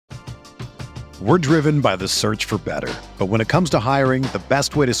We're driven by the search for better. But when it comes to hiring, the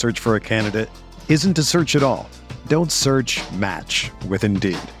best way to search for a candidate isn't to search at all. Don't search, match with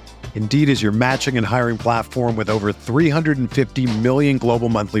Indeed. Indeed is your matching and hiring platform with over 350 million global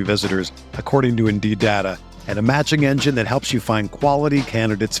monthly visitors, according to Indeed data, and a matching engine that helps you find quality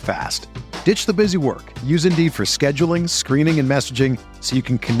candidates fast. Ditch the busy work. Use Indeed for scheduling, screening, and messaging so you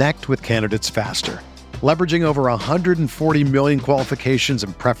can connect with candidates faster. Leveraging over 140 million qualifications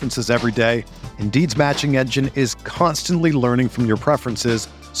and preferences every day, Indeed's matching engine is constantly learning from your preferences,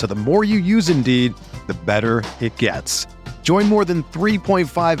 so the more you use Indeed, the better it gets. Join more than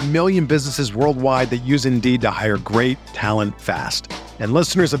 3.5 million businesses worldwide that use Indeed to hire great talent fast. And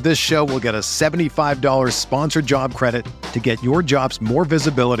listeners of this show will get a $75 sponsored job credit to get your jobs more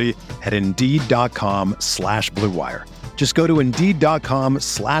visibility at Indeed.com/Blue Wire. Just go to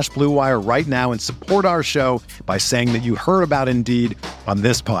Indeed.com/Blue Wire right now and support our show by saying that you heard about Indeed on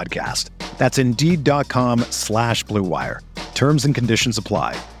this podcast. That's Indeed.com/Blue Wire. Terms and conditions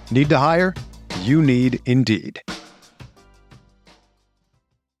apply. Need to hire? You need Indeed.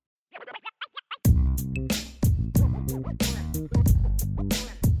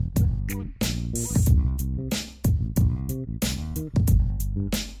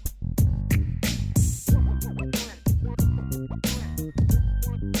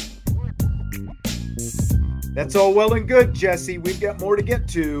 That's all well and good, Jesse. We've got more to get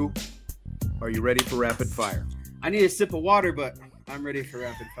to. Are you ready for rapid fire? I need a sip of water, but I'm ready for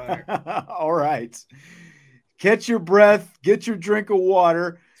rapid fire. All right. Catch your breath. Get your drink of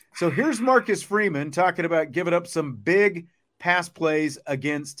water. So here's Marcus Freeman talking about giving up some big pass plays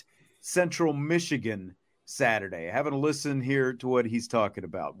against Central Michigan Saturday. Having a listen here to what he's talking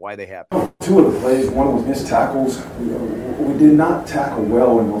about, why they happened. Two of the plays, one was missed tackles. We did not tackle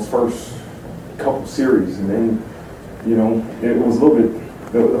well in those first couple series, and then, it was a little bit.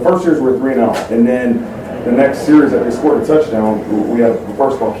 The first series we were 3-0, and then the next series that they scored a touchdown, we had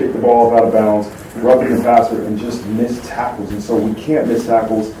first of all kicked the ball out of bounds, rubbing the passer, and just missed tackles. And so we can't miss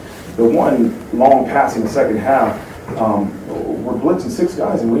tackles. The one long pass in the second half, we're blitzing 6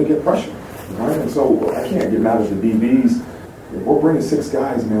 guys and we didn't get pressure, right? And so I can't get mad at the DBs. If we're bringing 6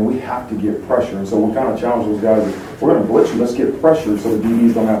 guys, man, we have to get pressure. And so we kind of challenge those guys. If we're going to blitz you, let's get pressure so the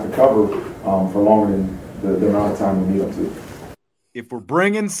DBs don't have to cover for longer than the amount of time we need them to. If we're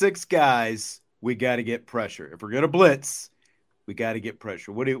bringing 6 guys, we got to get pressure. If we're going to blitz, we got to get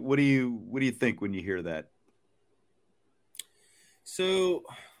pressure. What do you think when you hear that? So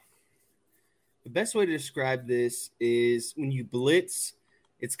the best way to describe this is when you blitz,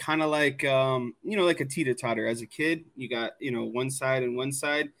 it's kind of like, like a teeter-totter. As a kid, you got, one side and one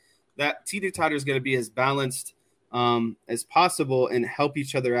side. That teeter-totter is going to be as balanced as possible and help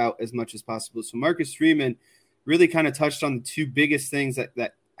each other out as much as possible. So Marcus Freeman really kind of touched on the 2 biggest things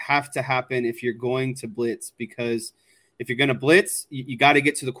that have to happen if you're going to blitz, because if you're going to blitz, you got to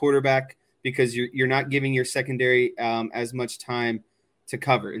get to the quarterback because you're not giving your secondary as much time to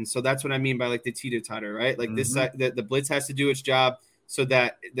cover. And so that's what I mean by like the teeter-totter, right? Like this side, the blitz has to do its job so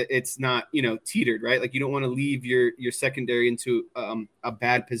that it's not, teetered, right? Like you don't want to leave your secondary into a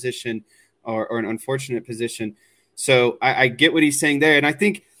bad position or an unfortunate position. So I get what he's saying there. And I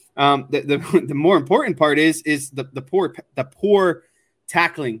think the more important part is the poor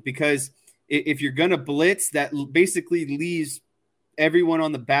tackling, because if you're going to blitz, that basically leaves everyone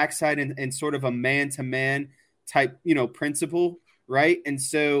on the backside and sort of a man-to-man type, principle, right? And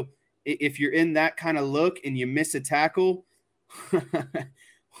so if you're in that kind of look and you miss a tackle,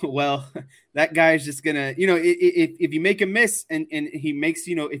 well, that guy's just going to, if you make a miss and he makes,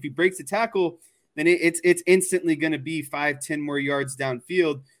 if he breaks a tackle, then it's instantly going to be 5-10 more yards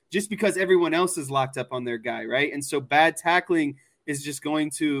downfield just because everyone else is locked up on their guy, right? And so bad tackling is just going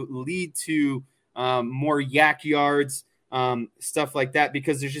to lead to more yak yards, stuff like that,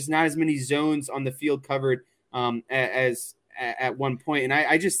 because there's just not as many zones on the field covered as at one point. And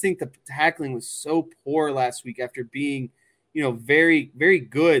I just think the tackling was so poor last week after being, very, very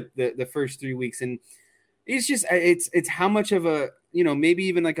good the first 3 weeks. And it's just, it's how much of a, maybe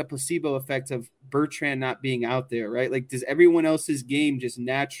even like a placebo effect of Bertrand not being out there, right? Like, does everyone else's game just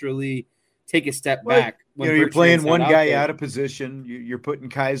naturally take a step back? When you're playing one guy out of position. You're putting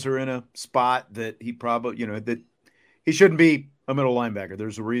Kaiser in a spot that he probably, that he shouldn't be a middle linebacker.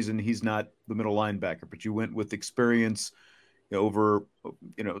 There's a reason he's not the middle linebacker, but you went with experience over,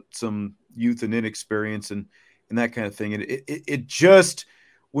 some youth and inexperience and that kind of thing. And it just,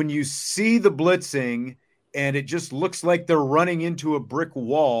 when you see the blitzing and it just looks like they're running into a brick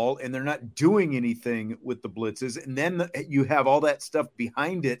wall and they're not doing anything with the blitzes, and then you have all that stuff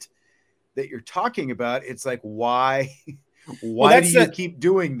behind it that you're talking about, it's like, why Why do you keep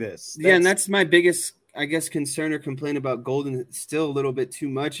doing this? And that's my biggest, I guess, concern or complaint about Golden still a little bit too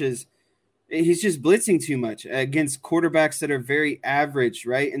much is he's just blitzing too much against quarterbacks that are very average,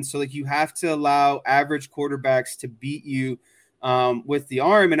 right? And so like you have to allow average quarterbacks to beat you with the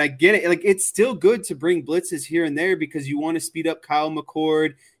arm. And I get it. Like it's still good to bring blitzes here and there because you want to speed up Kyle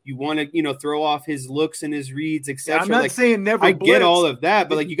McCord. You want to, throw off his looks and his reads, etc. I'm not saying never. I get all of that,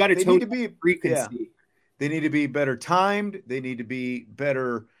 but like you got to tone frequency. Yeah. They need to be better timed. They need to be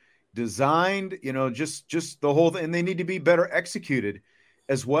better designed. Just the whole thing. And they need to be better executed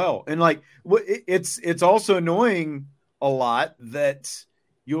as well. And like it's also annoying a lot that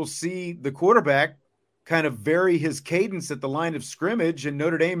you'll see the quarterback kind of vary his cadence at the line of scrimmage, and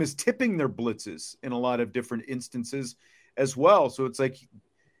Notre Dame is tipping their blitzes in a lot of different instances as well. So it's like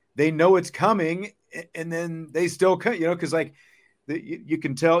they know it's coming, and then they still cut, because like you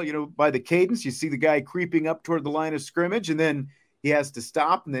can tell, by the cadence, you see the guy creeping up toward the line of scrimmage, and then he has to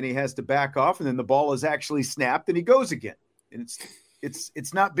stop, and then he has to back off, and then the ball is actually snapped, and he goes again. And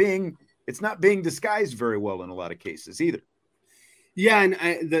it's not being disguised very well in a lot of cases either. Yeah,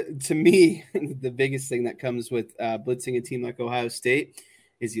 and to me, the biggest thing that comes with blitzing a team like Ohio State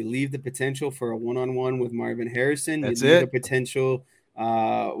is you leave the potential for a one-on-one with Marvin Harrison. That's you leave it. The potential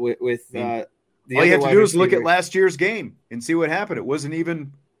with the all you have to do is look at last year's game and see what happened. It wasn't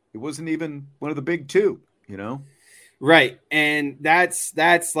even one of the big two, Right, and that's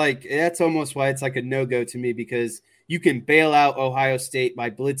almost why it's like a no-go to me, because you can bail out Ohio State by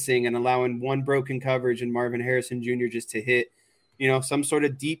blitzing and allowing one broken coverage and Marvin Harrison Jr. just to hit some sort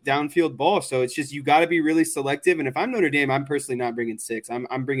of deep downfield ball. So it's just, you got to be really selective. And if I'm Notre Dame, I'm personally not bringing 6.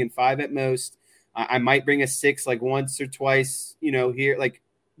 I'm bringing 5 at most. I might bring a 6 like once or twice, here, like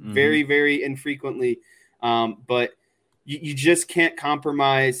very, very infrequently. But you just can't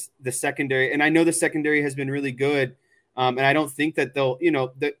compromise the secondary. And I know the secondary has been really good. And I don't think that they'll,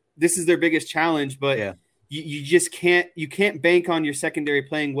 this is their biggest challenge, but yeah. You just can't bank on your secondary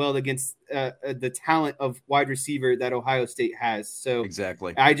playing well against the talent of wide receiver that Ohio State has. So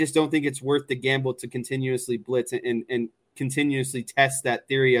exactly, I just don't think it's worth the gamble to continuously blitz and continuously test that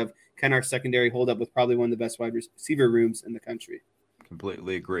theory of, can our secondary hold up with probably one of the best wide receiver rooms in the country?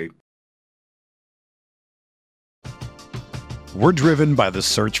 Completely agree. We're driven by the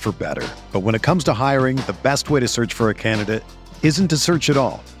search for better. But when it comes to hiring, the best way to search for a candidate isn't to search at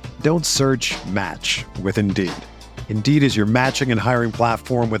all. Don't search, match with Indeed. Indeed is your matching and hiring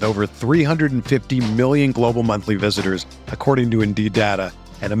platform with over 350 million global monthly visitors, according to Indeed data,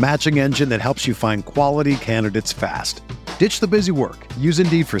 and a matching engine that helps you find quality candidates fast. Ditch the busy work. Use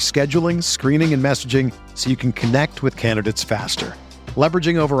Indeed for scheduling, screening, and messaging so you can connect with candidates faster.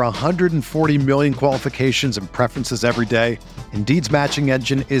 Leveraging over 140 million qualifications and preferences every day, Indeed's matching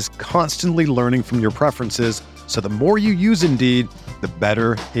engine is constantly learning from your preferences, so the more you use Indeed, the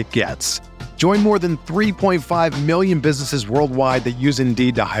better it gets. Join more than 3.5 million businesses worldwide that use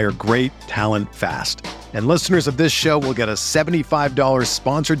Indeed to hire great talent fast. And listeners of this show will get a $75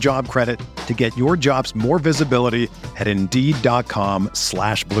 sponsored job credit to get your jobs more visibility at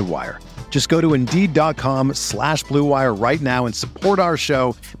Indeed.com/Blue Wire. Just go to Indeed.com/Blue Wire right now and support our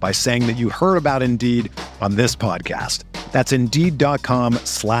show by saying that you heard about Indeed on this podcast. That's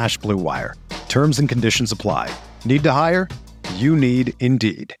Indeed.com/Blue Wire. Terms and conditions apply. Need to hire? You need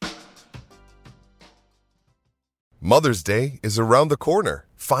Indeed. Mother's Day is around the corner.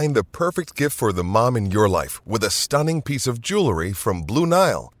 Find the perfect gift for the mom in your life with a stunning piece of jewelry from Blue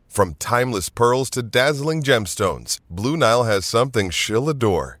Nile. From timeless pearls to dazzling gemstones, Blue Nile has something she'll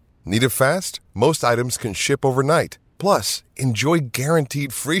adore. Need it fast? Most items can ship overnight. Plus, enjoy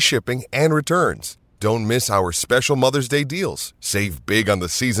guaranteed free shipping and returns. Don't miss our special Mother's Day deals. Save big on the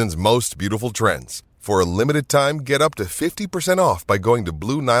season's most beautiful trends. For a limited time, get up to 50% off by going to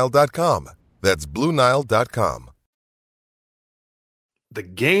BlueNile.com. That's BlueNile.com. The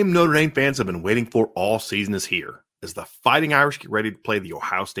game Notre Dame fans have been waiting for all season is here, as the Fighting Irish get ready to play the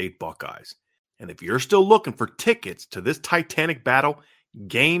Ohio State Buckeyes. And if you're still looking for tickets to this titanic battle,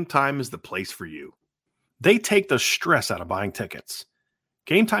 Game Time is the place for you. They take the stress out of buying tickets.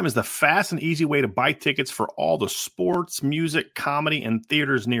 Game Time is the fast and easy way to buy tickets for all the sports, music, comedy, and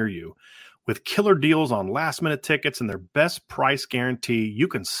theaters near you. With killer deals on last-minute tickets and their best price guarantee, you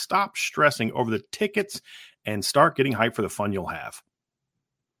can stop stressing over the tickets and start getting hyped for the fun you'll have.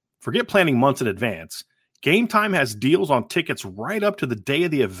 Forget planning months in advance. Game Time has deals on tickets right up to the day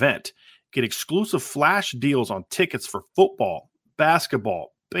of the event. Get exclusive flash deals on tickets for football,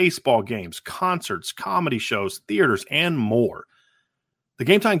 basketball, baseball games, concerts, comedy shows, theaters, and more. The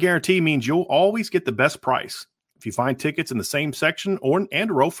Game Time guarantee means you'll always get the best price. If you find tickets in the same section or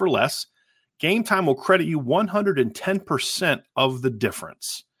and row for less, Game Time will credit you 110% of the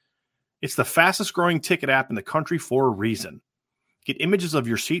difference. It's the fastest growing ticket app in the country for a reason. Get images of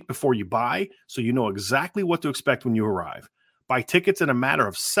your seat before you buy so you know exactly what to expect when you arrive. Buy tickets in a matter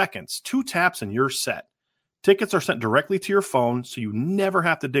of seconds, 2 taps and you're set. Tickets are sent directly to your phone so you never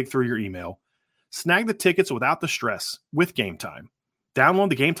have to dig through your email. Snag the tickets without the stress with Game Time. Download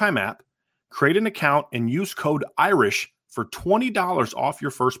the Game Time app, create an account, and use code IRISH for $20 off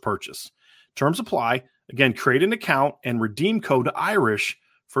your first purchase. Terms apply. Again, create an account and redeem code IRISH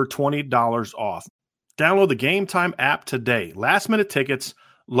for $20 off. Download the Game Time app today. Last minute tickets,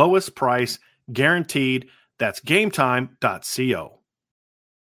 lowest price, guaranteed. That's gametime.co.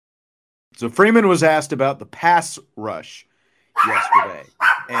 So Freeman was asked about the pass rush yesterday.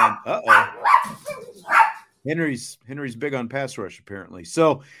 And Henry's big on pass rush, apparently.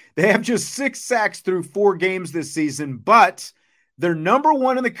 So they have just 6 sacks through 4 games this season, but they're number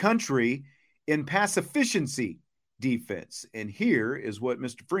 1 in the country in pass efficiency defense. And here is what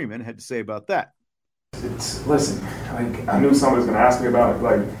Mr. Freeman had to say about that. Listen, like, I knew somebody was going to ask me about it,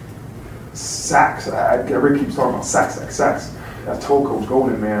 like sacks. Everybody keeps talking about sacks. I told Coach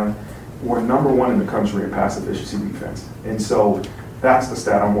Golden, man, we're number 1 in the country in pass efficiency defense. And so that's the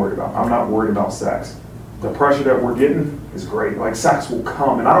stat I'm worried about. I'm not worried about sacks. The pressure that we're getting is great. Like, sacks will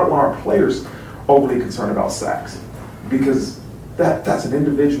come, and I don't want our players overly concerned about sacks because that's an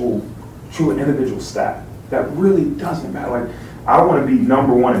individual stat that really doesn't matter. Like, I want to be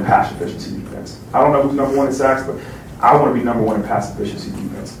number 1 in pass efficiency defense. I don't know who's number 1 in sacks, but I want to be number 1 in pass efficiency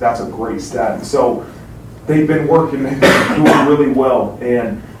defense. That's a great stat. And so they've been working, they've been doing really well.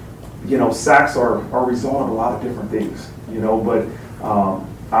 And, you know, sacks are a result of a lot of different things, you know, but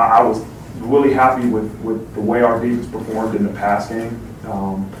I was really happy with the way our defense performed in the pass game.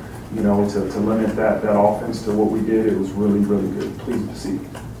 You know, to limit that offense to what we did, it was really, really good. Pleased to see.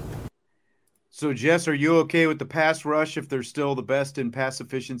 So, Jess, are you okay with the pass rush if they're still the best in pass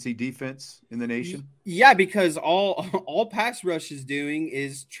efficiency defense in the nation? Yeah, because all pass rush is doing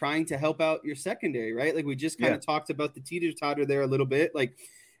is trying to help out your secondary, right? Like we just kind of talked about the teeter-totter there a little bit. Like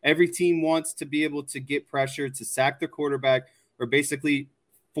every team wants to be able to get pressure to sack their quarterback or basically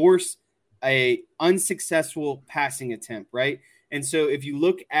force a unsuccessful passing attempt, right? And so if you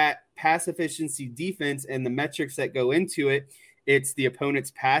look at pass efficiency defense and the metrics that go into it, it's the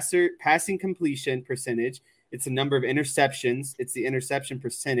opponent's passing completion percentage. It's the number of interceptions. It's the interception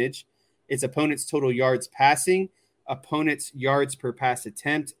percentage. It's opponent's total yards passing, opponent's yards per pass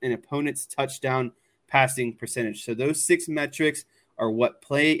attempt, and opponent's touchdown passing percentage. So those 6 metrics are what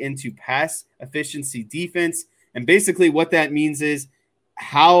play into pass efficiency defense. And basically what that means is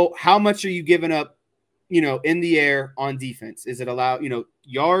how much are you giving up, you know, in the air on defense? Is it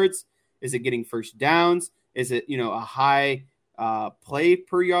yards? Is it getting first downs? Is it, a high play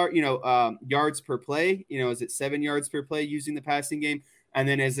per yard, yards per play? Is it 7 yards per play using the passing game? And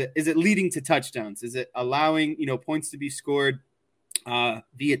then is it leading to touchdowns? Is it allowing, points to be scored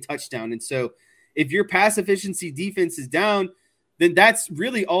via touchdown? And so if your pass efficiency defense is down, then that's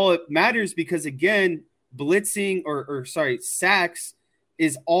really all it matters, because again, blitzing or sacks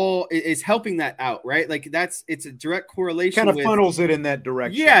is helping that out, right? Like it's a direct correlation. Kind of funnels it in that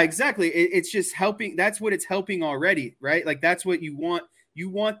direction. Yeah, exactly. It's just helping. That's what it's helping already, right? Like that's what you want. You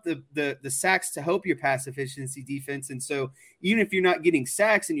want the sacks to help your pass efficiency defense. And so even if you're not getting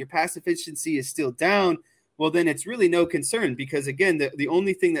sacks and your pass efficiency is still down, well, then it's really no concern, because again, the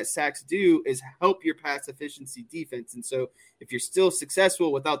only thing that sacks do is help your pass efficiency defense. And so if you're still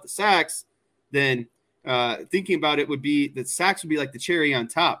successful without the sacks, then thinking about it would be that sacks would be like the cherry on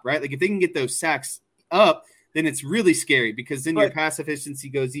top, right? Like if they can get those sacks up, then it's really scary, because then your pass efficiency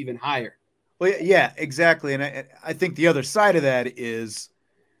goes even higher. Well, yeah, exactly. And I think the other side of that is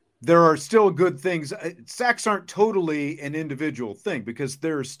there are still good things. Sacks aren't totally an individual thing, because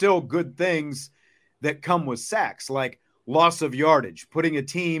there are still good things that come with sacks, like loss of yardage, putting a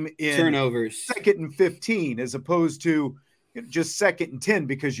team in turnovers, 2nd and 15, as opposed to just 2nd and 10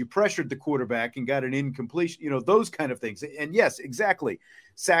 because you pressured the quarterback and got an incompletion, those kind of things. And yes, exactly.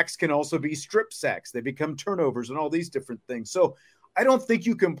 Sacks can also be strip sacks. They become turnovers and all these different things. So I don't think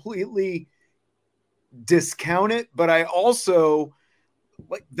you completely discount it, but I also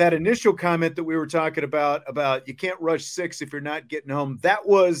like that initial comment that we were talking about you can't rush 6 if you're not getting home. That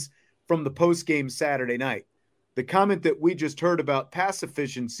was from the post-game Saturday night. The comment that we just heard about pass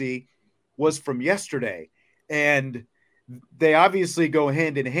efficiency was from yesterday, and they obviously go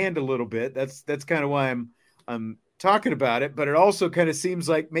hand in hand a little bit. That's kind of why I'm talking about it, but it also kind of seems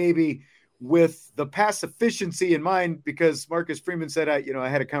like maybe with the pass efficiency in mind, because Marcus Freeman said, I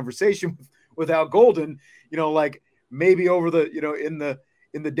had a conversation with Al Golden, like maybe over the,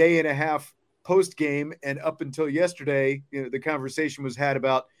 in the day and a half post game and up until yesterday, the conversation was had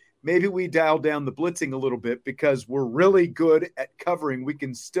about maybe we dial down the blitzing a little bit because we're really good at covering. We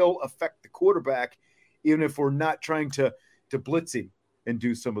can still affect the quarterback, even if we're not trying to blitz him and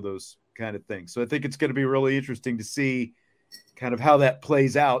do some of those kind of things. So I think it's going to be really interesting to see kind of how that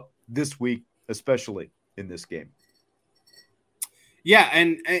plays out this week, especially in this game. Yeah.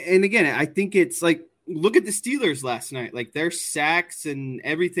 And again, I think it's like, look at the Steelers last night, like their sacks and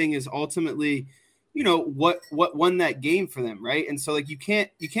everything is ultimately, what won that game for them. Right. And so like, you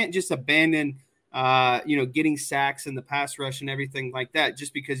can't just abandon, getting sacks in the pass rush and everything like that,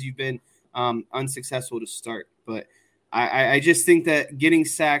 just because you've been unsuccessful to start. But I just think that getting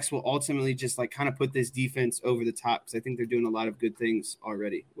sacks will ultimately just like kind of put this defense over the top, because I think they're doing a lot of good things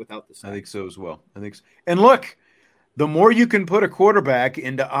already without the sacks. I think so as well. I think so. And look, the more you can put a quarterback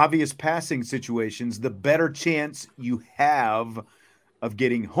into obvious passing situations, the better chance you have of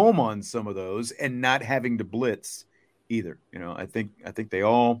getting home on some of those and not having to blitz either. I think they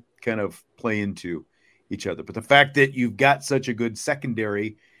all kind of play into each other. But the fact that you've got such a good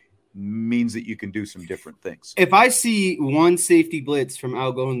secondary means that you can do some different things. If I see one safety blitz from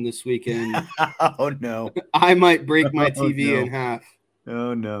Algon this weekend, oh no, I might break my TV in half.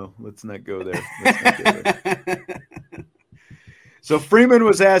 Oh no, let's not go there. So Freeman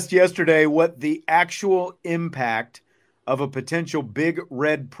was asked yesterday what the actual impact of a potential big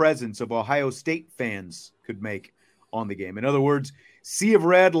red presence of Ohio State fans could make on the game. In other words, sea of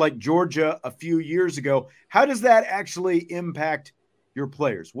red like Georgia a few years ago. How does that actually impact your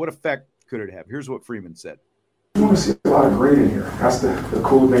players? What effect could it have? Here's what Freeman said. We want to see a lot of green in here. That's the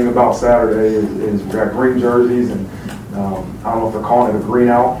cool thing about Saturday is we got green jerseys, and I don't know if they're calling it a green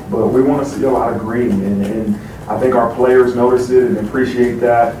out, but we want to see a lot of green, and I think our players notice it and appreciate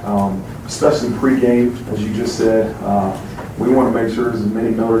that, especially pregame, as you just said. We want to make sure there's as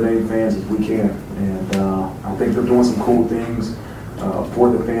many Notre Dame fans as we can, and I think they're doing some cool things for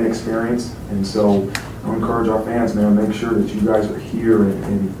the fan experience, and so I encourage our fans, man, make sure that you guys are here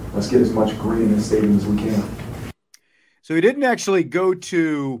and let's get as much green in the stadium as we can. So he didn't actually go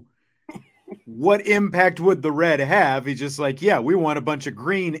to what impact would the red have. He's just like, yeah, we want a bunch of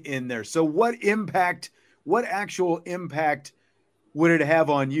green in there. So what actual impact would it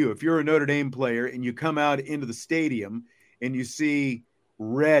have on you? If you're a Notre Dame player and you come out into the stadium and you see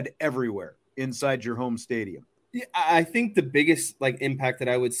red everywhere inside your home stadium. Yeah, I think the biggest impact that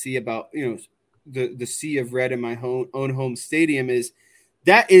I would see about, the sea of red in my own home stadium is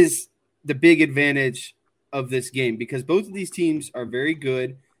the big advantage of this game, because both of these teams are very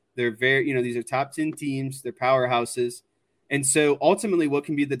good. They're very, these are top 10 teams, they're powerhouses. And so ultimately what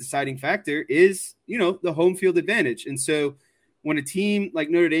can be the deciding factor is, the home field advantage. And so when a team like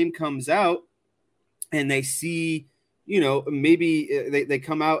Notre Dame comes out and they see, maybe they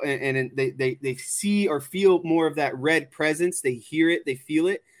come out and they see or feel more of that red presence, they hear it, they feel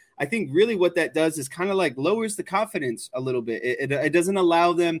it. I think really what that does is kind of lowers the confidence a little bit. It doesn't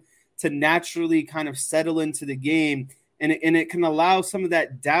allow them to naturally kind of settle into the game, and it can allow some of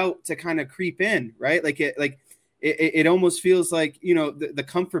that doubt to kind of creep in, right? It almost feels like, the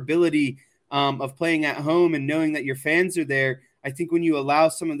comfortability of playing at home and knowing that your fans are there. I think when you allow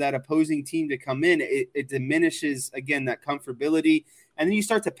some of that opposing team to come in, it diminishes, again, that comfortability. And then you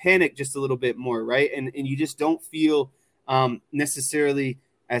start to panic just a little bit more, right? And you just don't feel necessarily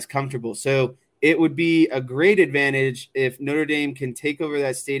as comfortable. So it would be a great advantage if Notre Dame can take over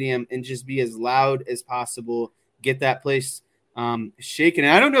that stadium and just be as loud as possible, get that place shaken.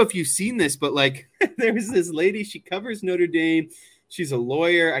 And I don't know if you've seen this, but there was this lady, she covers Notre Dame. She's a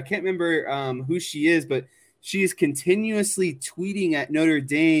lawyer. I can't remember who she is, but she is continuously tweeting at Notre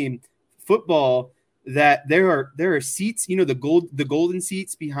Dame football that there are seats, the golden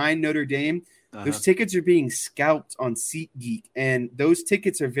seats behind Notre Dame. Uh-huh. Those tickets are being scalped on SeatGeek, and those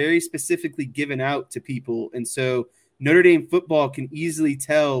tickets are very specifically given out to people. And so Notre Dame football can easily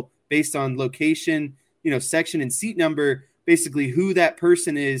tell based on location, section and seat number, basically who that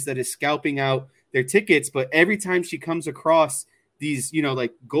person is that is scalping out their tickets. But every time she comes across these,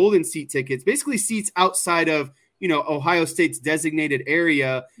 golden seat tickets, basically seats outside of, Ohio State's designated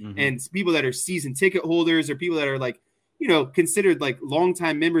area, mm-hmm. and people that are season ticket holders or people that are considered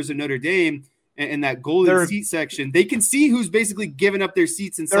longtime members of Notre Dame, and that golden seat section, they can see who's basically giving up their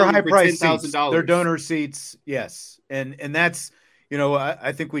seats and selling for $10,000. They're donor seats. Yes. And that's,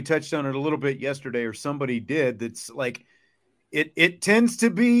 I think we touched on it a little bit yesterday, or somebody did. That's it tends to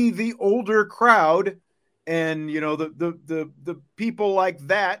be the older crowd and, the people like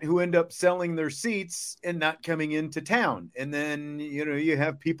that who end up selling their seats and not coming into town. And then, you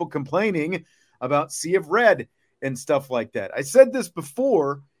have people complaining about sea of red and stuff like that. I said this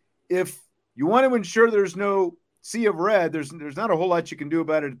before, if you want to ensure there's no sea of red. There's not a whole lot you can do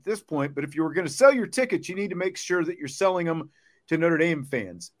about it at this point, but if you were going to sell your tickets, you need to make sure that you're selling them to Notre Dame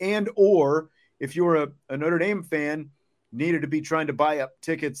fans, and or if you're a Notre Dame fan, needed to be trying to buy up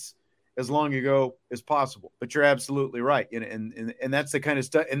tickets as long ago as possible. But you're absolutely right. And that's the kind of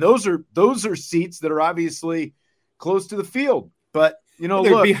stuff. And those are seats that are obviously close to the field, but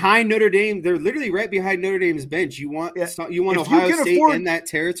they're behind Notre Dame. They're literally right behind Notre Dame's bench. You want Ohio State in that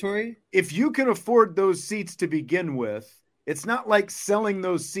territory? If you can afford those seats to begin with, it's not like selling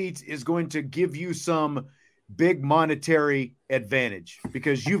those seats is going to give you some big monetary advantage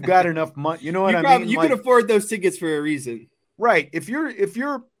because you've got enough money. You know what I mean? You can afford those tickets for a reason. Right. If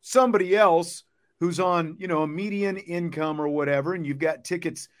you're somebody else who's on, a median income or whatever, and you've got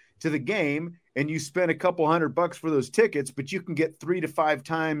tickets to the game and you spend a couple $100 for those tickets, but you can get 3 to 5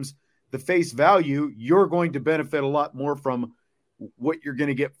 times the face value, you're going to benefit a lot more from what you're going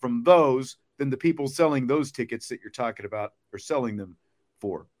to get from those than the people selling those tickets that you're talking about or selling them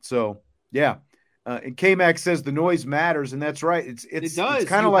for. So, yeah. And K-Max says the noise matters, and that's right. It does. It's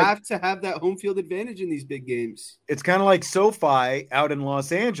kind of like, you have to have that home field advantage in these big games. It's kind of like SoFi out in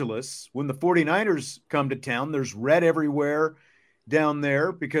Los Angeles. When the 49ers come to town, there's red everywhere down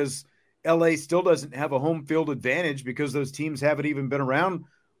there because LA still doesn't have a home field advantage because those teams haven't even been around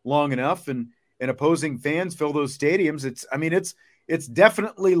long enough, and opposing fans fill those stadiums. It's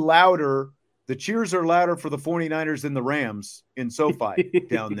definitely louder. The cheers are louder for the 49ers than the Rams in SoFi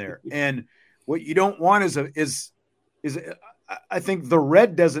down there. And what you don't want is I think the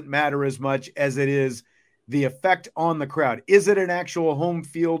red doesn't matter as much as it is the effect on the crowd. Is it an actual home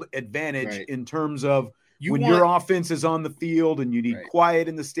field advantage in terms of your offense is on the field and you need quiet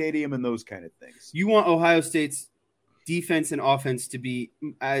in the stadium and those kind of things? You want Ohio State's defense and offense to be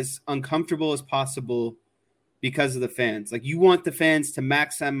as uncomfortable as possible because of the fans. Like, you want the fans to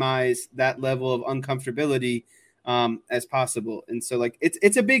maximize that level of uncomfortability as possible. And so, like,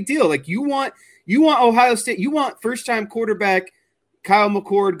 it's a big deal. Like, you want Ohio State, you want first-time quarterback Kyle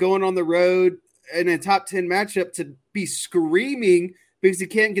McCord going on the road in a top 10 matchup to be screaming because he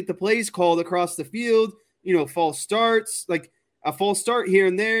can't get the plays called across the field, false starts, like a false start here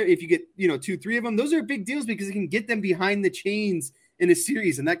and there. If you get, 2-3 of them, those are big deals because it can get them behind the chains in a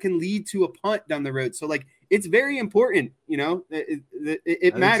series, and that can lead to a punt down the road. So, like, it's very important,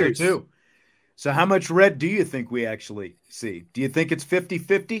 it matters too. So how much red do you think we actually see? Do you think it's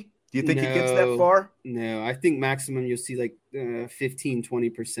 50-50? Do you think it gets that far? No, I think maximum you'll see like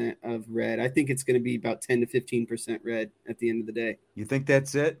 15-20% of red. I think it's going to be about 10 to 15% red at the end of the day. You think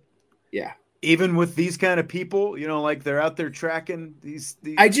that's it? Yeah. Even with these kind of people, like they're out there tracking these.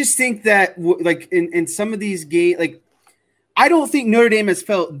 I just think that like in some of these games, like, I don't think Notre Dame has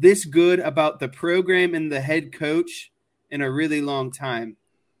felt this good about the program and the head coach in a really long time,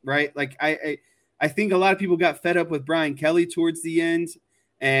 right? Like, I think a lot of people got fed up with Brian Kelly towards the end,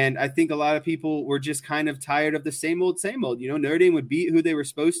 and I think a lot of people were just kind of tired of the same old. Notre Dame would beat who they were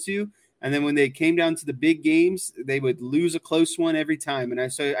supposed to, and then when they came down to the big games, they would lose a close one every time.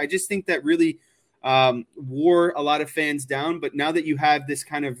 And so I just think that really wore a lot of fans down. But now that you have this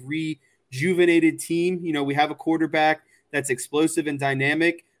kind of rejuvenated team, we have a quarterback that's explosive and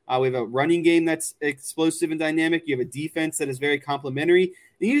dynamic. We have a running game that's explosive and dynamic. You have a defense that is very complimentary.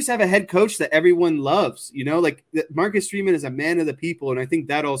 And you just have a head coach that everyone loves. Like Marcus Freeman is a man of the people, and I think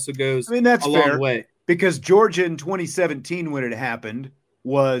that also goes that's a fair, long way. Because Georgia in 2017, when it happened,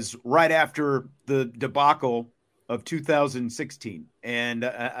 was right after the debacle of 2016. And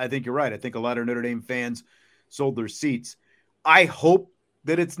I think you're right. I think a lot of Notre Dame fans sold their seats. I hope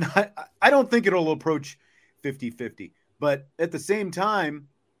that it's not – I don't think it'll approach 50-50. But at the same time,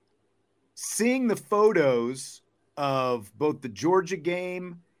 seeing the photos of both the Georgia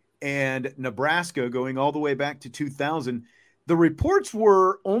game and Nebraska going all the way back to 2000, the reports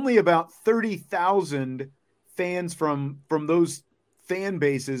were only about 30,000 fans from those fan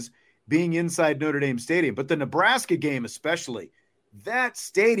bases being inside Notre Dame Stadium. But the Nebraska game especially, that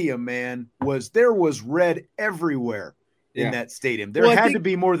stadium, man, there was red everywhere in that stadium. There had to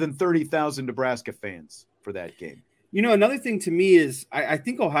be more than 30,000 Nebraska fans for that game. Another thing to me is I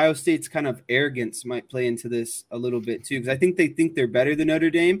think Ohio State's kind of arrogance might play into this a little bit too, because I think they think they're better than Notre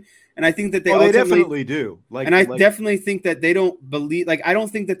Dame, and I think that they definitely do. I definitely think that they don't believe. Like, I don't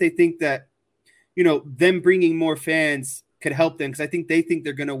think that they think that them bringing more fans could help them, because I think they think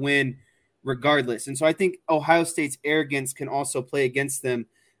they're going to win regardless, and so I think Ohio State's arrogance can also play against them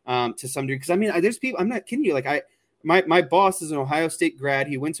to some degree. Because there's people. I'm not kidding you. Like, my boss is an Ohio State grad.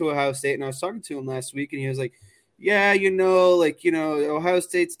 He went to Ohio State, and I was talking to him last week, and he was like, yeah, Ohio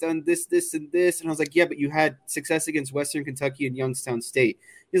State's done this, this, and this. And I was like, yeah, but you had success against Western Kentucky and Youngstown State.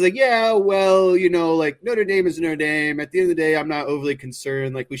 He's like, yeah, well, Notre Dame is Notre Dame. At the end of the day, I'm not overly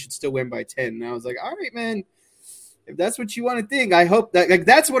concerned. Like, we should still win by 10. And I was like, all right, man, if that's what you want to think, I hope that,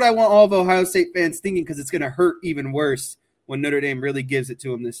 that's what I want all of Ohio State fans thinking, because it's going to hurt even worse when Notre Dame really gives it to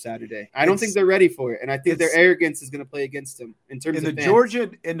them this Saturday. I don't think they're ready for it, and I think their arrogance is going to play against them in terms of fans. Georgia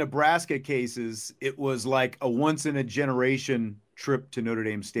and Nebraska cases, it was like a once-in-a-generation trip to Notre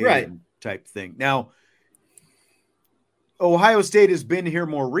Dame Stadium type thing. Now, Ohio State has been here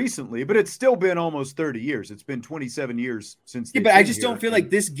more recently, but it's still been almost 30 years. It's been 27 years since. Yeah, but I just don't feel like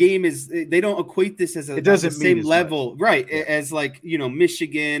this game is. They don't equate this as the same level, right? Yeah. As like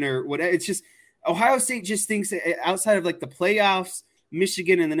Michigan or whatever. It's just Ohio State just thinks outside of like the playoffs,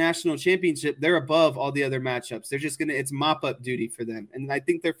 Michigan and the national championship, they're above all the other matchups. They're just it's mop up duty for them, and I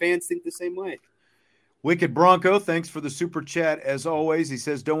think their fans think the same way. Wicked Bronco, thanks for the super chat as always. He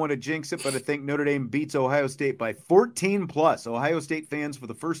says, don't want to jinx it, but I think Notre Dame beats Ohio State by 14 plus. Ohio State fans for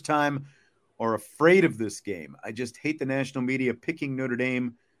the first time are afraid of this game. I just hate the national media picking Notre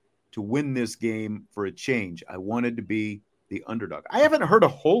Dame to win this game for a change. I wanted to be the underdog. I haven't heard a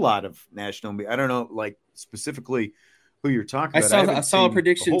whole lot of national media. I don't know, like specifically who you're talking about. I saw a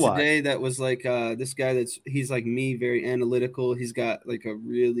prediction today that was like this guy he's like me, very analytical. He's got like a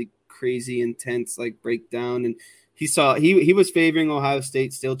really crazy intense like breakdown, and he was favoring Ohio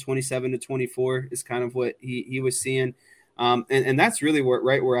State still 27-24 is kind of what he was seeing, and that's really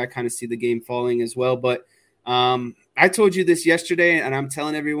where I kind of see the game falling as well. But I told you this yesterday, and I'm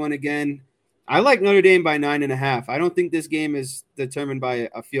telling everyone again, I like Notre Dame by 9.5. I don't think this game is determined by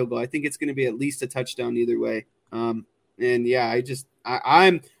a field goal. I think it's going to be at least a touchdown either way. And yeah,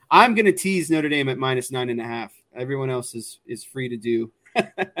 I'm going to tease Notre Dame at minus 9.5. Everyone else is free to do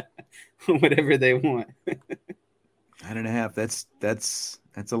whatever they want. 9.5.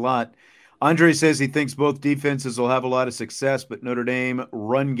 That's a lot. Andre says he thinks both defenses will have a lot of success, but Notre Dame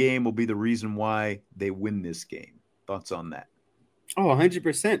run game will be the reason why they win this game. Thoughts on that? Oh,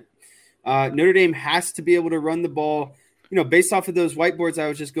 100%. Notre Dame has to be able to run the ball, based off of those whiteboards I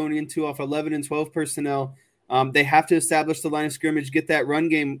was just going into off 11 and 12 personnel. They have to establish the line of scrimmage, get that run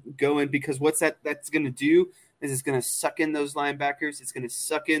game going, because what's that's going to do is it's going to suck in those linebackers. It's going to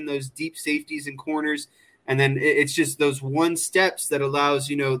suck in those deep safeties and corners. And then it's just those one steps that allows,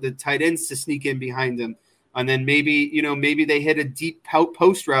 the tight ends to sneak in behind them. And then maybe they hit a deep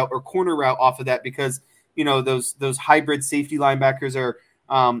post route or corner route off of that because, those hybrid safety linebackers are,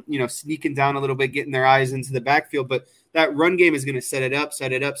 sneaking down a little bit, getting their eyes into the backfield. But that run game is going to set it up.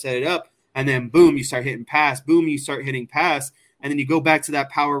 And then, boom, you start hitting pass. Boom, you start hitting pass. And then you go back to that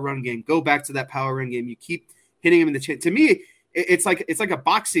power run game. You keep hitting him in the chin. To me, it's like a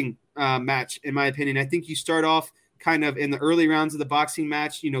boxing match, in my opinion. I think you start off kind of in the early rounds of the boxing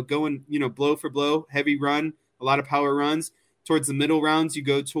match, going, blow for blow, heavy run, a lot of power runs. Towards the middle rounds, you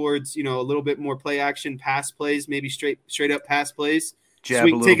go towards, a little bit more play action, pass plays, maybe straight up pass plays. Jab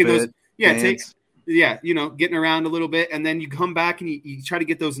a little bit. Getting around a little bit, and then you come back and you try to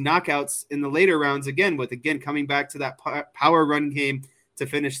get those knockouts in the later rounds again, coming back to that power run game to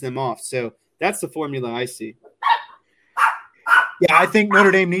finish them off. So that's the formula I see. Yeah, I think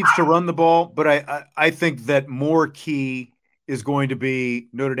Notre Dame needs to run the ball, but I think that more key is going to be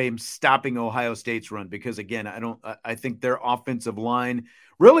Notre Dame stopping Ohio State's run, because again, I think their offensive line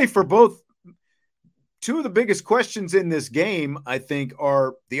really for both. Two of the biggest questions in this game, I think,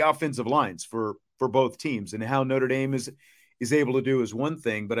 are the offensive lines for both teams, and how Notre Dame is able to do is one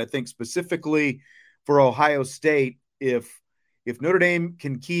thing. But I think specifically for Ohio State, if Notre Dame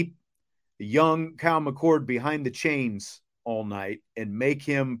can keep young Kyle McCord behind the chains all night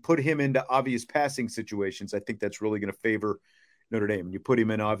and put him into obvious passing situations, I think that's really going to favor Notre Dame. And you put him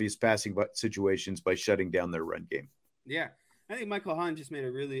in obvious passing situations by shutting down their run game. Yeah. I think Michael Hahn just made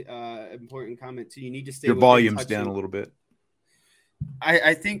a really important comment too. You need to stay. Your volume's down a little bit.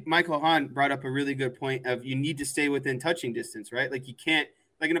 I think Michael Hahn brought up a really good point of you need to stay within touching distance, right? Like you can't,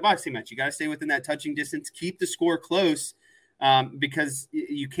 like in a boxing match, you got to stay within that touching distance, keep the score close, because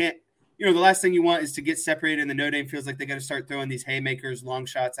you can't, the last thing you want is to get separated and the Notre Dame feels like they got to start throwing these haymakers, long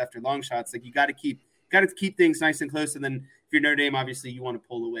shots after long shots. Like you got to keep things nice and close. And then if you're Notre Dame, obviously you want to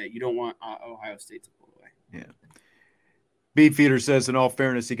pull away. You don't want Ohio State to pull away. Yeah. Beefeater says, in all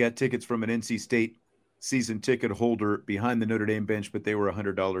fairness, he got tickets from an NC State season ticket holder behind the Notre Dame bench, but they were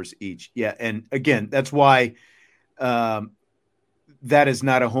 $100 each. Yeah, and again, that's why that is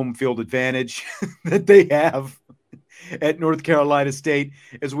not a home field advantage that they have at North Carolina State,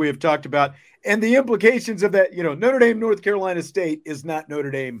 as we have talked about. And the implications of that, Notre Dame, North Carolina State is not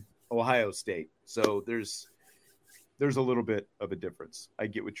Notre Dame, Ohio State. So there's there's a little bit of a difference. I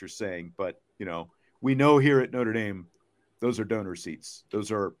get what you're saying, but we know here at Notre Dame, those are donor seats.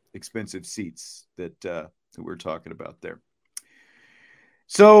 Those are expensive seats that we're talking about there.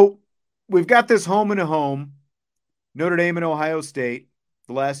 So we've got this home and a home, Notre Dame and Ohio State,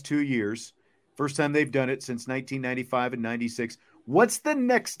 the last 2 years. First time they've done it since 1995 and 96. What's the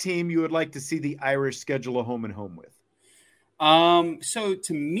next team you would like to see the Irish schedule a home and home with? So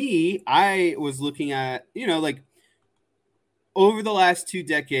to me, I was looking at, like over the last 2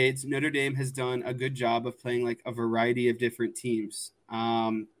 decades, Notre Dame has done a good job of playing like a variety of different teams.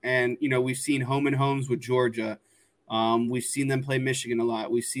 And, we've seen home and homes with Georgia. We've seen them play Michigan a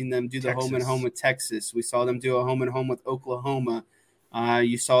lot. We've seen them do the home and home with Texas. We saw them do a home and home with Oklahoma.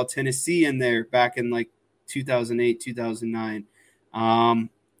 You saw Tennessee in there back in like 2008, 2009. I'm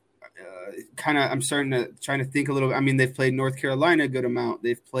trying to think a little. I mean, they've played North Carolina a good amount.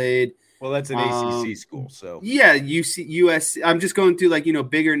 They've played. Well, that's an ACC school, so yeah, USC. I'm just going through like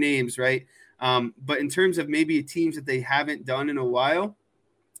bigger names, right? But in terms of maybe teams that they haven't done in a while,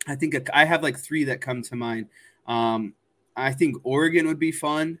 I think I have like 3 that come to mind. I think Oregon would be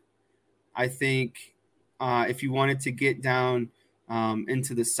fun. I think if you wanted to get down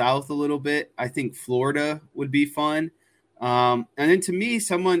into the South a little bit, I think Florida would be fun. And then to me,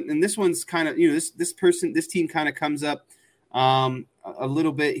 and this one's kind of, this team kind of comes up a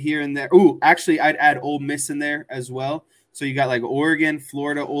little bit here and there. Oh, actually, I'd add Ole Miss in there as well. So you got like Oregon,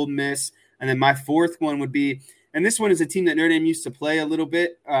 Florida, Ole Miss. And then my 4th one would be, and this one is a team that Notre Dame used to play a little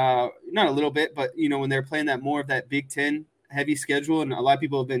bit, not a little bit, but, when they're playing that more of that Big Ten heavy schedule. And a lot of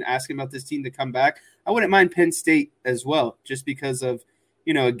people have been asking about this team to come back. I wouldn't mind Penn State as well, just because of,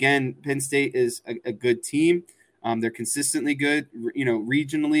 again, Penn State is a good team. They're consistently good,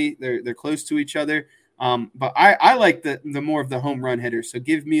 regionally, they're close to each other. But I like the more of the home run hitters. So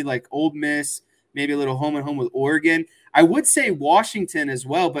give me like Ole Miss, maybe a little home and home with Oregon. I would say Washington as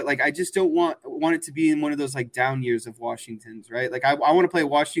well, but like I just don't want it to be in one of those like down years of Washington's, right? Like I want to play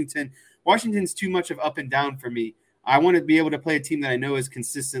Washington. Washington's too much of up and down for me. I want to be able to play a team that I know is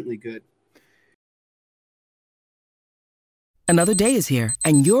consistently good. Another day is here,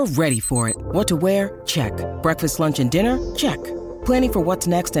 and you're ready for it. What to wear? Check. Breakfast, lunch, and dinner? Check. Planning for what's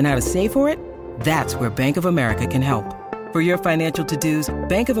next and how to save for it? That's where Bank of America can help. For your financial to-dos,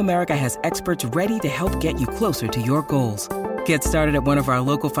 Bank of America has experts ready to help get you closer to your goals. Get started at one of our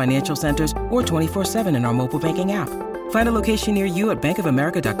local financial centers or 24/7 in our mobile banking app. Find a location near you at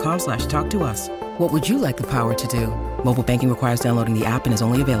bankofamerica.com/talktous. What would you like the power to do? Mobile banking requires downloading the app and is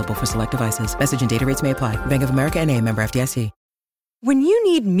only available for select devices. Message and data rates may apply. Bank of America NA, member FDIC. When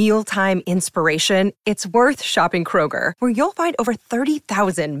you need mealtime inspiration, it's worth shopping Kroger, where you'll find over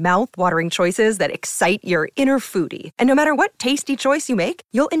 30,000 mouth-watering choices that excite your inner foodie. And no matter what tasty choice you make,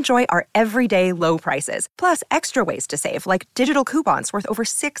 you'll enjoy our everyday low prices, plus extra ways to save, like digital coupons worth over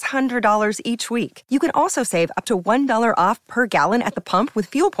 $600 each week. You can also save up to $1 off per gallon at the pump with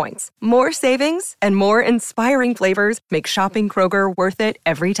fuel points. More savings and more inspiring flavors make shopping Kroger worth it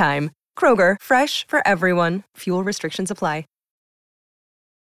every time. Kroger, fresh for everyone. Fuel restrictions apply.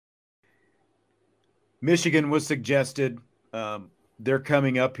 Michigan was suggested. They're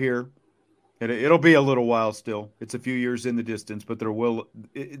coming up here. It'll be a little while still. It's a few years in the distance, but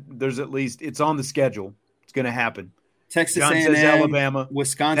there's at least, it's on the schedule. It's going to happen. Texas John A&M, says Alabama.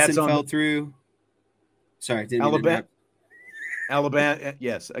 Wisconsin fell through. Sorry, didn't Alabama.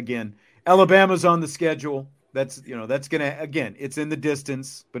 Yes, again, Alabama's on the schedule. That's going to, again, it's in the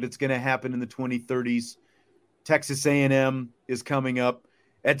distance, but it's going to happen in the 2030s. Texas A&M is coming up.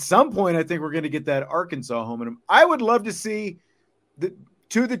 At some point, I think we're going to get that Arkansas home. And I would love to see the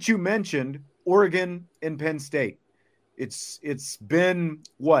 2 that you mentioned, Oregon and Penn State. It's been,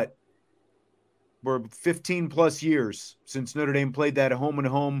 what, we're 15 plus years since Notre Dame played that home and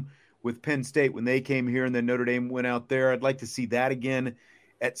home with Penn State when they came here and then Notre Dame went out there. I'd like to see that again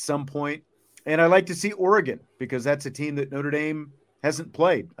at some point. And I'd like to see Oregon because that's a team that Notre Dame hasn't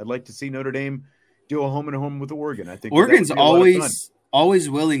played. I'd like to see Notre Dame do a home and home with Oregon. I think Oregon's always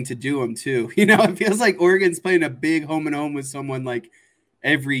willing to do them too. It feels like Oregon's playing a big home and home with someone like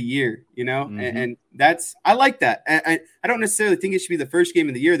every year, Mm-hmm. and I like that. I don't necessarily think it should be the first game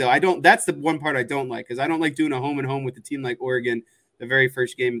of the year though. That's the one part I don't like, because I don't like doing a home and home with a team like Oregon the very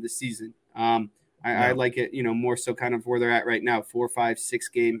first game of the season. I like it, more so kind of where they're at right now, 4, 5, 6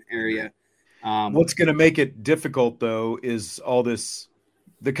 game area. What's going to make it difficult though is all this,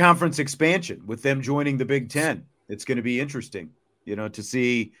 the conference expansion with them joining the Big Ten. It's going to be interesting, to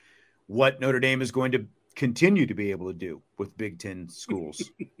see what Notre Dame is going to continue to be able to do with Big Ten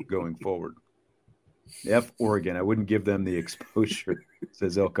schools going forward. F Oregon. I wouldn't give them the exposure,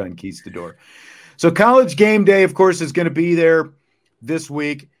 says El Conquistador. So College Game Day, of course, is going to be there this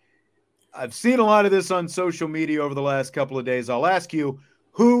week. I've seen a lot of this on social media over the last couple of days. I'll ask you,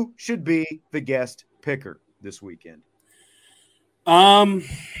 who should be the guest picker this weekend? So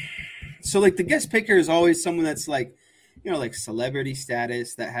like the guest picker is always someone that's like, like celebrity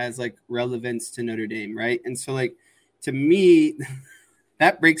status that has like relevance to Notre Dame, right? And so like to me,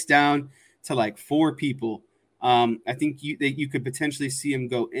 that breaks down to like 4 people. I think you could potentially see him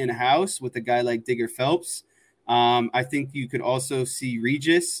go in-house with a guy like Digger Phelps. I think you could also see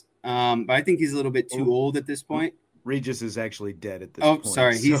Regis, but I think he's a little bit too old at this point. Regis is actually dead at this point. Oh,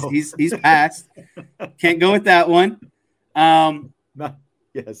 sorry, he's passed. Can't go with that one.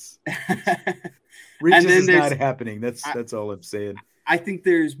 Yes. Regis is not happening. That's all I'm saying. I think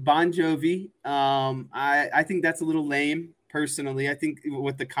there's Bon Jovi. I think that's a little lame, personally. I think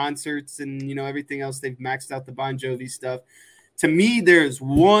with the concerts and everything else, they've maxed out the Bon Jovi stuff. To me, there's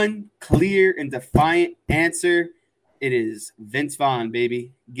one clear and defiant answer. It is Vince Vaughn,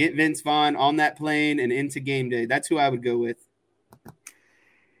 baby. Get Vince Vaughn on that plane and into game day. That's who I would go with.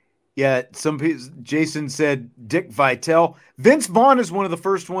 Yeah, some people, Jason said Dick Vitale. Vince Vaughn is one of the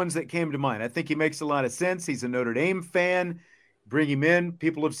first ones that came to mind. I think he makes a lot of sense. He's a Notre Dame fan. Bring him in.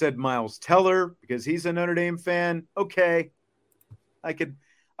 People have said Miles Teller because he's a Notre Dame fan. Okay, I could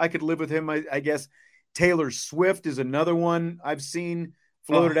live with him. I guess Taylor Swift is another one I've seen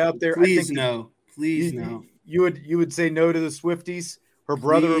floated out there. Please no. You would say no to the Swifties. Her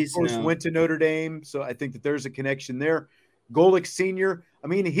brother, of course, went to Notre Dame, so I think that there's a connection there. Golick Sr., I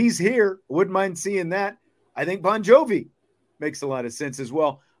mean, he's here. Wouldn't mind seeing that. I think Bon Jovi makes a lot of sense as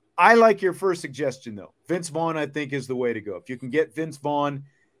well. I like your first suggestion, though. Vince Vaughn, I think, is the way to go. If you can get Vince Vaughn,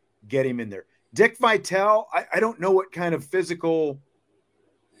 get him in there. Dick Vitale, I don't know what kind of physical.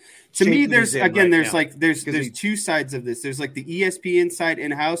 To me, there's two sides of this. There's like the ESPN side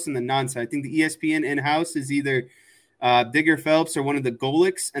in-house and the non-side. I think the ESPN in-house is either Digger Phelps or one of the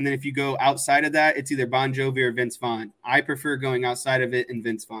Golicks. And then if you go outside of that, it's either Bon Jovi or Vince Vaughn. I prefer going outside of it and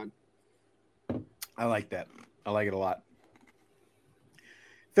Vince Vaughn. I like that. I like it a lot.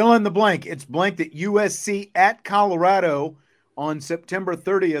 Fill in the blank. It's blank that USC at Colorado on September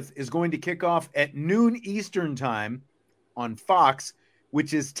 30th is going to kick off at noon Eastern time on Fox,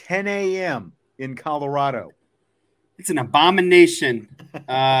 which is 10 a.m. in Colorado. It's an abomination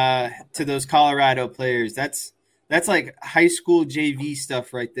to those Colorado players. That's like high school JV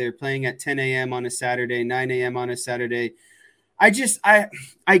stuff right there, playing at 10 a.m. on a Saturday, 9 a.m. on a Saturday. I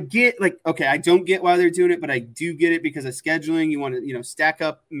get like, okay, I don't get why they're doing it, but I do get it because of scheduling. You want to, stack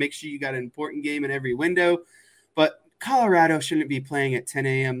up, make sure you got an important game in every window. But Colorado shouldn't be playing at 10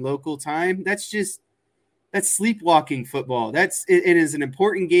 a.m. local time. That's sleepwalking football. It is an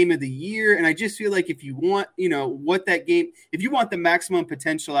important game of the year. And I just feel like if you want, if you want the maximum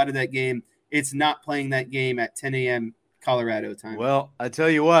potential out of that game, it's not playing that game at 10 a.m. Colorado time. Well, I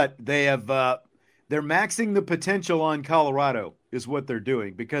tell you what, they have, they're maxing the potential on Colorado is what they're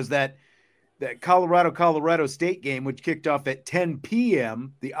doing, because that Colorado State game, which kicked off at 10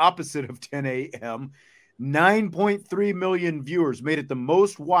 p.m., the opposite of 10 a.m., 9.3 million viewers, made it the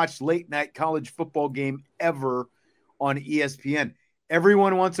most watched late night college football game ever on ESPN.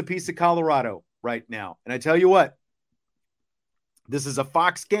 Everyone wants a piece of Colorado right now. And I tell you what, this is a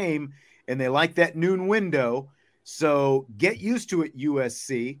Fox game and they like that noon window. So get used to it,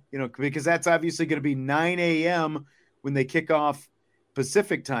 USC, because that's obviously going to be 9 a.m. when they kick off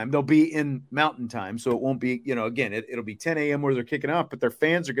Pacific time. They'll be in Mountain time. So it won't be, again, it'll be 10 a.m. where they're kicking off, but their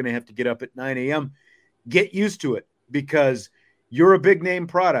fans are going to have to get up at 9 a.m. Get used to it because you're a big name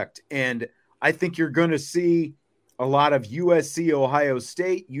product. And I think you're going to see a lot of USC, Ohio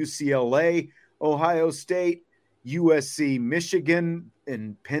State, UCLA, Ohio State, USC, Michigan,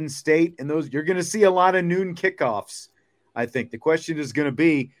 and Penn State. And those, you're going to see a lot of noon kickoffs. I think the question is going to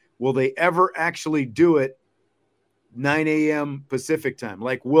be, will they ever actually do it 9 a.m. Pacific time?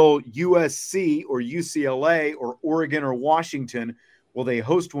 Like, will USC or UCLA or Oregon or Washington, will they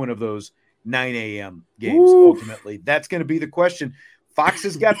host one of those 9 a.m. games? Ultimately, that's going to be the question. Fox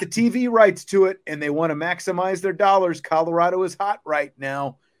has got the TV rights to it, and they want to maximize their dollars. Colorado is hot right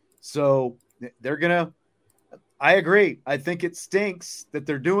now. So they're going to – I agree. I think it stinks that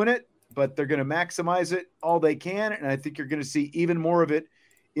they're doing it, but they're going to maximize it all they can, and I think you're going to see even more of it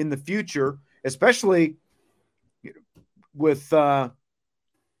in the future, especially with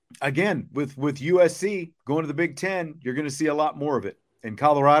again, with USC going to the Big Ten. You're going to see a lot more of it. And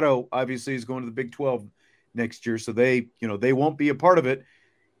Colorado obviously is going to the Big 12 next year, so they won't be a part of it.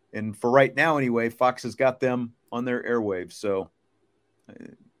 And for right now, anyway, Fox has got them on their airwaves. So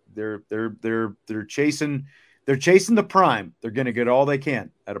They're chasing the prime. They're going to get all they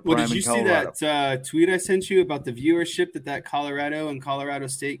can out of prime in Colorado. Did you see that tweet I sent you about the viewership that Colorado and Colorado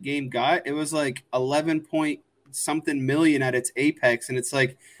State game got? It was like 11 point something million at its apex, and it's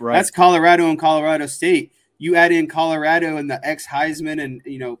like that's Colorado and Colorado State. You add in Colorado and the ex-Heisman and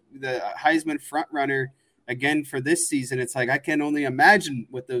the Heisman front runner again for this season. It's like I can only imagine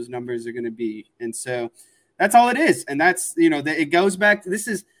what those numbers are going to be, and so that's all it is. And that's it goes back to this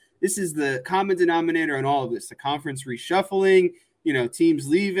is the common denominator in all of this: the conference reshuffling, teams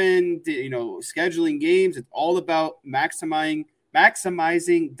leaving, scheduling games. It's all about maximizing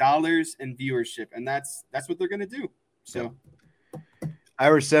dollars and viewership, and that's what they're going to do. So.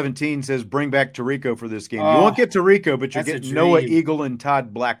 Irish 17 says, bring back Tirico for this game. You won't get Tirico, but you're getting Noah Eagle and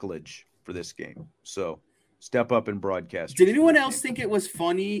Todd Blackledge for this game. So step up and broadcast. Did anyone else think it was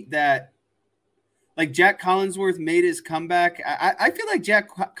funny that Jack Collinsworth made his comeback? I feel like Jack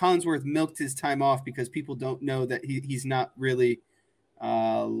Collinsworth milked his time off because people don't know that he's not really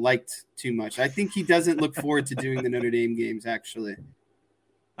liked too much. I think he doesn't look forward to doing the Notre Dame games, actually.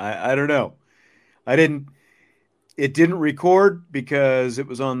 I don't know. It didn't record because it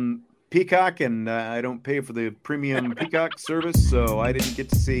was on Peacock, and I don't pay for the premium Peacock service, so I didn't get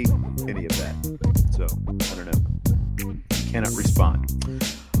to see any of that. So I don't know. Cannot respond.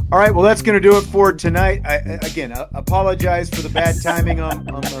 All right, well, that's going to do it for tonight. I apologize for the bad timing on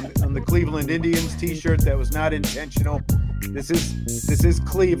the Cleveland Indians T-shirt. That was not intentional. This is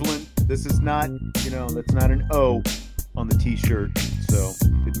Cleveland. This is not, that's not an O on the T-shirt, so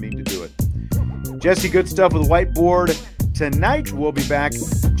didn't mean to do it. Jesse, good stuff with the whiteboard tonight. We'll be back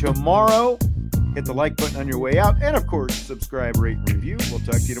tomorrow. Hit the like button on your way out. And, of course, subscribe, rate, and review. We'll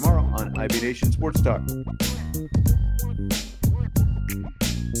talk to you tomorrow on IB Nation Sports Talk.